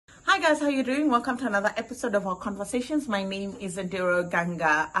guys, how you doing? Welcome to another episode of our conversations. My name is Ndero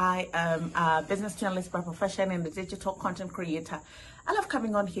Ganga. I am a business journalist by profession and a digital content creator. I love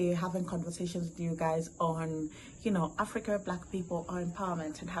coming on here, having conversations with you guys on, Africa, Black people, our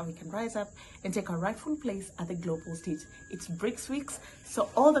empowerment and how we can rise up and take our rightful place at the global stage. It's BRICS weeks, so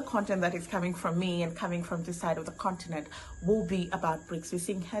all the content that is coming from me and coming from this side of the continent will be about BRICS. We're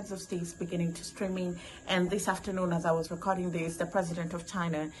seeing heads of states beginning to stream in, and this afternoon, as I was recording this, the president of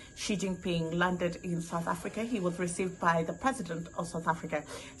China, Xi Jinping, landed in South Africa. He was received by the president of South Africa,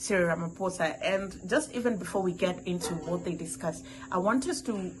 Cyril Ramaphosa. And just even before we get into what they discussed, I want us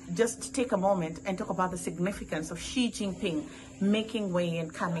to just take a moment and talk about the significance of Xi Jinping making way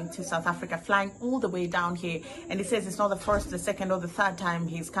and coming to South Africa, flying all the way down here. And he says it's not the first, the second, or the third time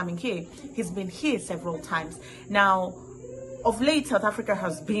he's coming here. He's been here several times. Now, of late, South Africa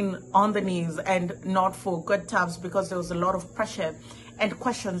has been on the news, and not for good terms, because there was a lot of pressure and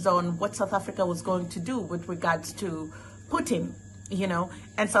questions on what South Africa was going to do with regards to Putin,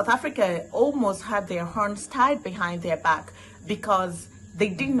 and South Africa almost had their horns tied behind their back because they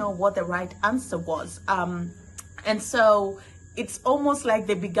didn't know what the right answer was. And so it's almost like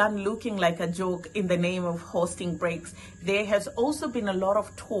they began looking like a joke in the name of hosting BRICS. There has also been a lot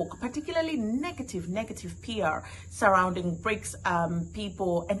of talk, particularly negative PR surrounding BRICS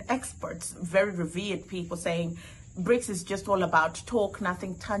people and experts, very revered people, saying BRICS is just all about talk,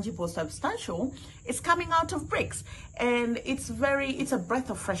 nothing tangible, substantial. It's coming out of BRICS. And it's a breath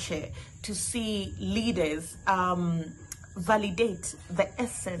of fresh air to see leaders validate the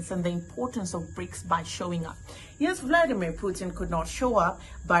essence and the importance of BRICS by showing up. Yes, Vladimir Putin could not show up,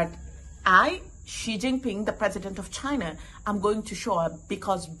 but Xi Jinping, the president of China, I'm going to show up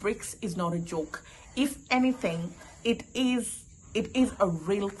because BRICS is not a joke. If anything, it is a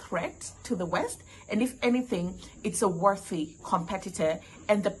real threat to the West, and if anything, it's a worthy competitor,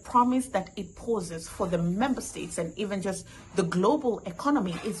 and the promise that it poses for the member states and even just the global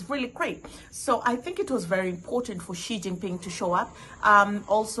economy is really great. So I think it was very important for Xi Jinping to show up.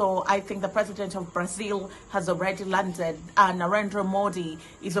 Also, I think the president of Brazil has already landed. Narendra Modi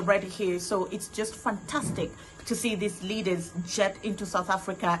is already here. So it's just fantastic to see these leaders jet into South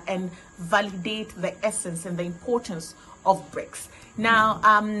Africa and validate the essence and the importance of BRICS.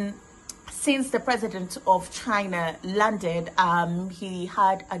 Now, since the president of China landed, he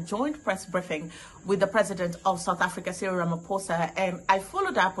had a joint press briefing with the president of South Africa, Cyril Ramaphosa, and I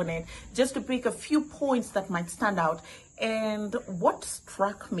followed up on it just to pick a few points that might stand out. And what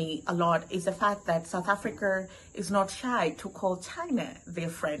struck me a lot is the fact that South Africa is not shy to call China their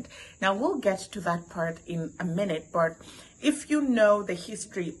friend. Now, we'll get to that part in a minute, but if you know the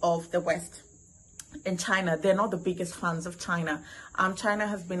history of the West and China, they're not the biggest fans of China. China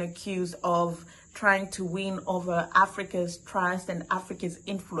has been accused of trying to win over Africa's trust and Africa's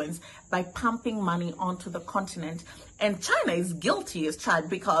influence by pumping money onto the continent. And China is guilty as charged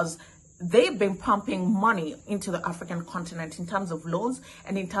because they've been pumping money into the African continent in terms of loans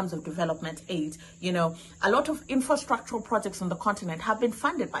and in terms of development aid. A lot of infrastructural projects on the continent have been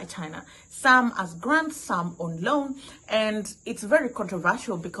funded by China, some as grants, some on loan. And it's very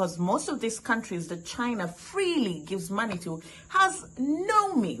controversial because most of these countries that China freely gives money to has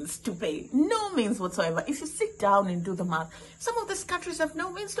no means to pay, no means whatsoever. If you sit down and do the math, some of these countries have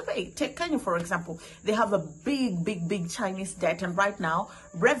no means to pay. Take Kenya, for example. They have a big Chinese debt, and right now,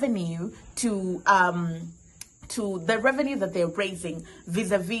 revenue to the revenue that they're raising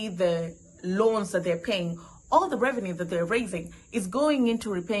vis-a-vis the loans that they're paying, all the revenue that they're raising is going into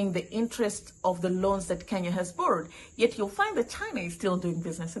repaying the interest of the loans that Kenya has borrowed. Yet you'll find that China is still doing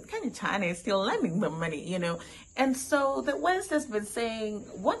business with Kenya. China is still lending them money, And so the West has been saying,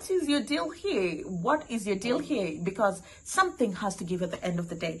 what is your deal here? What is your deal here? Because something has to give at the end of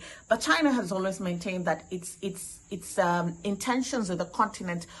the day. But China has always maintained that its intentions of the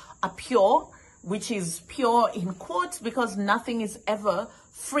continent are pure, which is pure in quotes because nothing is ever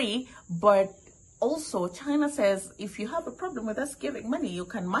free. But also, China says, if you have a problem with us giving money, you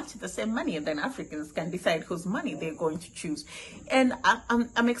can match the same money, and then Africans can decide whose money they're going to choose. And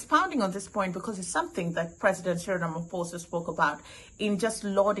I'm expounding on this point because it's something that President Cyril Ramaphosa spoke about in just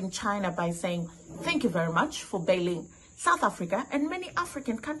lauding China by saying, thank you very much for bailing South Africa and many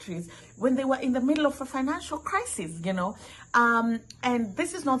African countries when they were in the middle of a financial crisis, And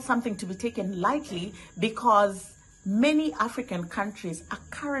this is not something to be taken lightly because many African countries are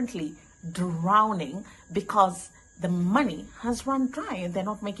currently drowning because the money has run dry and they're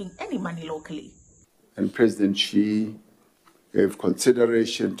not making any money locally. And President Xi gave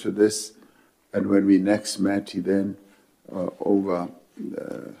consideration to this, and when we next met, he then, over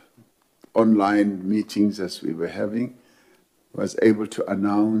online meetings as we were having, was able to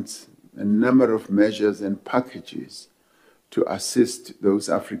announce a number of measures and packages to assist those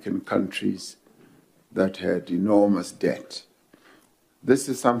African countries that had enormous debt. This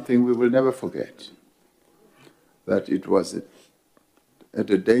is something we will never forget, that it was at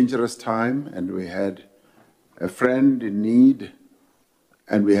a dangerous time, and we had a friend in need,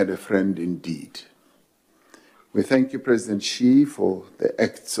 and we had a friend indeed. We thank you, President Xi, for the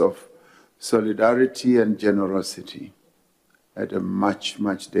acts of solidarity and generosity at a much,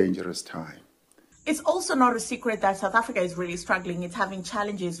 much dangerous time. It's also not a secret that South Africa is really struggling. It's having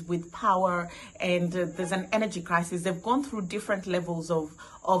challenges with power, and there's an energy crisis. They've gone through different levels of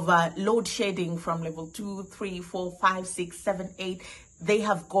load shedding, from level 2, 3, 4, 5, 6, 7, 8. They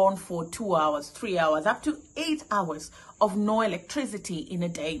have gone for 2 hours, 3 hours, up to 8 hours of no electricity in a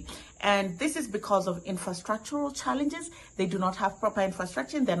day. And this is because of infrastructural challenges. They do not have proper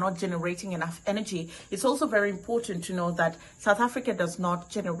infrastructure, and they're not generating enough energy. It's also very important to know that South Africa does not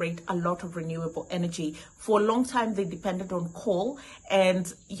generate a lot of renewable energy. For a long time, they depended on coal.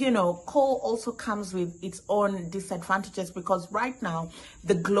 And, you know, coal also comes with its own disadvantages, because right now,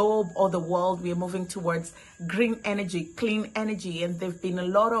 the globe or the world, we are moving towards green energy, clean energy. And there've been a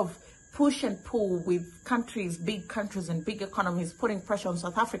lot of push and pull with countries, big countries and big economies, putting pressure on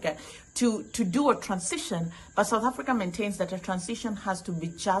South Africa to do a transition. But South Africa maintains that a transition has to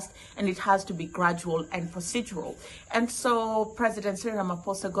be just, and it has to be gradual and procedural. And so President Cyril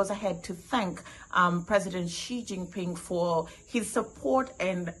Ramaphosa goes ahead to thank President Xi Jinping for his support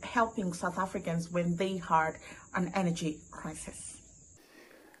and helping South Africans when they had an energy crisis.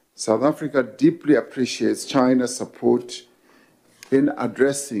 South Africa deeply appreciates China's support in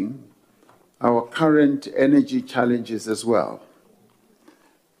addressing our current energy challenges as well.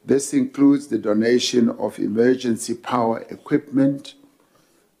 This includes the donation of emergency power equipment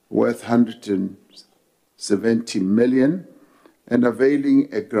worth 170 million and availing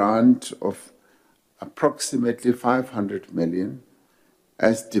a grant of approximately 500 million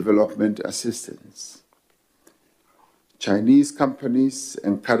as development assistance. Chinese companies,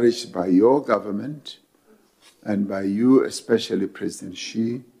 encouraged by your government and by you, especially President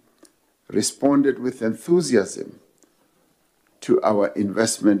Xi, responded with enthusiasm to our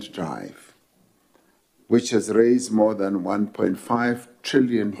investment drive, which has raised more than 1.5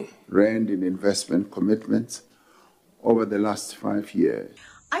 trillion rand in investment commitments over the last 5 years.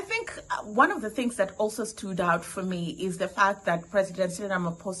 I think one of the things that also stood out for me is the fact that President Cyril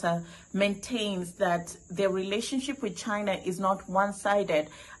Ramaphosa maintains that their relationship with China is not one-sided,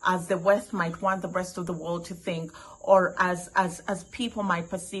 as the West might want the rest of the world to think, or as people might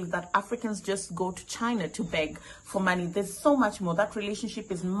perceive that Africans just go to China to beg for money. There's so much more. That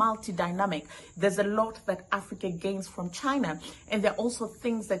relationship is multi-dynamic. There's a lot that Africa gains from China, and there are also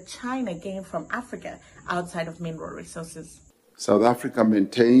things that China gains from Africa outside of mineral resources. South Africa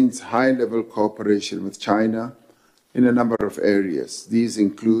maintains high-level cooperation with China in a number of areas. These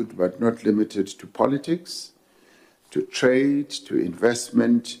include, but not limited to, politics, to trade, to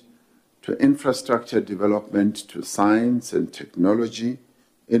investment, to infrastructure development, to science and technology,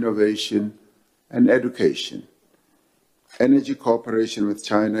 innovation, and education. Energy cooperation with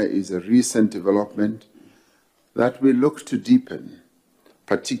China is a recent development that we look to deepen,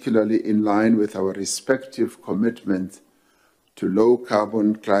 particularly in line with our respective commitments to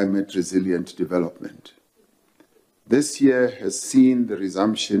low-carbon, climate-resilient development. This year has seen the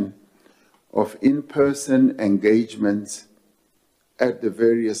resumption of in-person engagements at the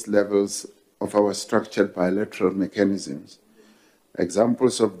various levels of our structured bilateral mechanisms.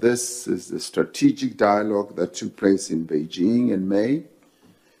 Examples of this is the strategic dialogue that took place in Beijing in May,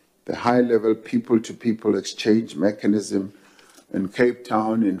 the high-level people-to-people exchange mechanism in Cape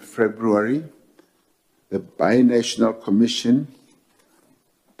Town in February, the binational commission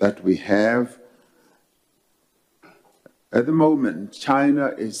that we have. At the moment,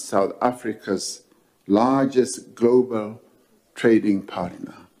 China is South Africa's largest global trading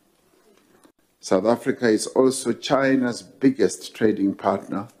partner. South Africa is also China's biggest trading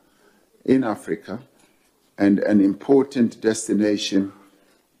partner in Africa and an important destination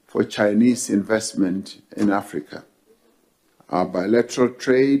for Chinese investment in Africa. Our bilateral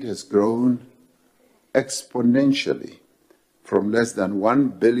trade has grown exponentially from less than 1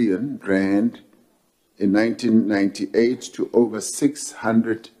 billion rand in 1998 to over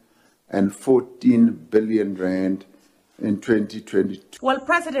 614 billion rand in 2022. Well,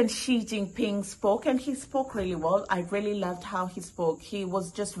 President Xi Jinping spoke, and he spoke really well. I really loved how he spoke. He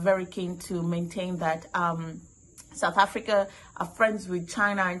was just very keen to maintain that South Africa are friends with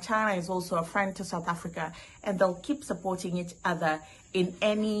China, and China is also a friend to South Africa, and they'll keep supporting each other in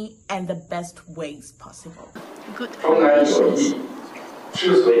any and the best ways possible. Good relations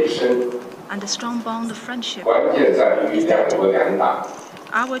and a strong bond of friendship. Our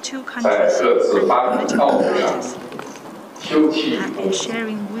two countries and political parties have been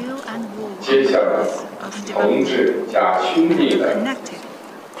sharing will and woe of development and connected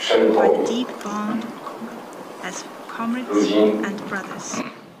by the deep bond as comrades and brothers.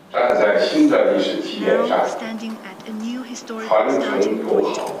 Now standing at a new historical starting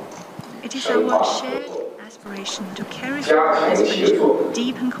point, it is our shared aspiration to carry forward this friendship,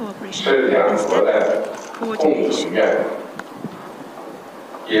 deepen cooperation, and step up coordination.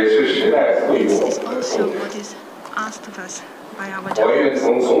 This is also what is asked of us by our donors,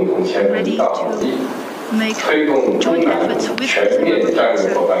 ready to make joint efforts with President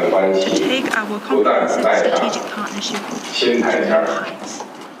Ramaphosa to take our comprehensive strategic partnership to new heights.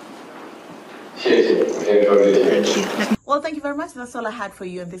 Thank you. Well, thank you very much. That's all I had for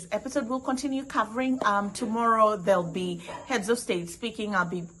you in this episode. We'll continue covering. Tomorrow there'll be heads of state speaking. I'll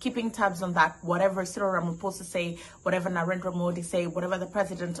be keeping tabs on that. Whatever Cyril Ramaphosa say, whatever Narendra Modi say, whatever the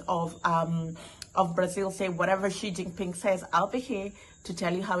president of Brazil say, whatever Xi Jinping says, I'll be here to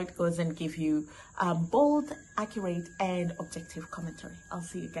tell you how it goes and give you bold, accurate, and objective commentary. I'll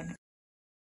see you again.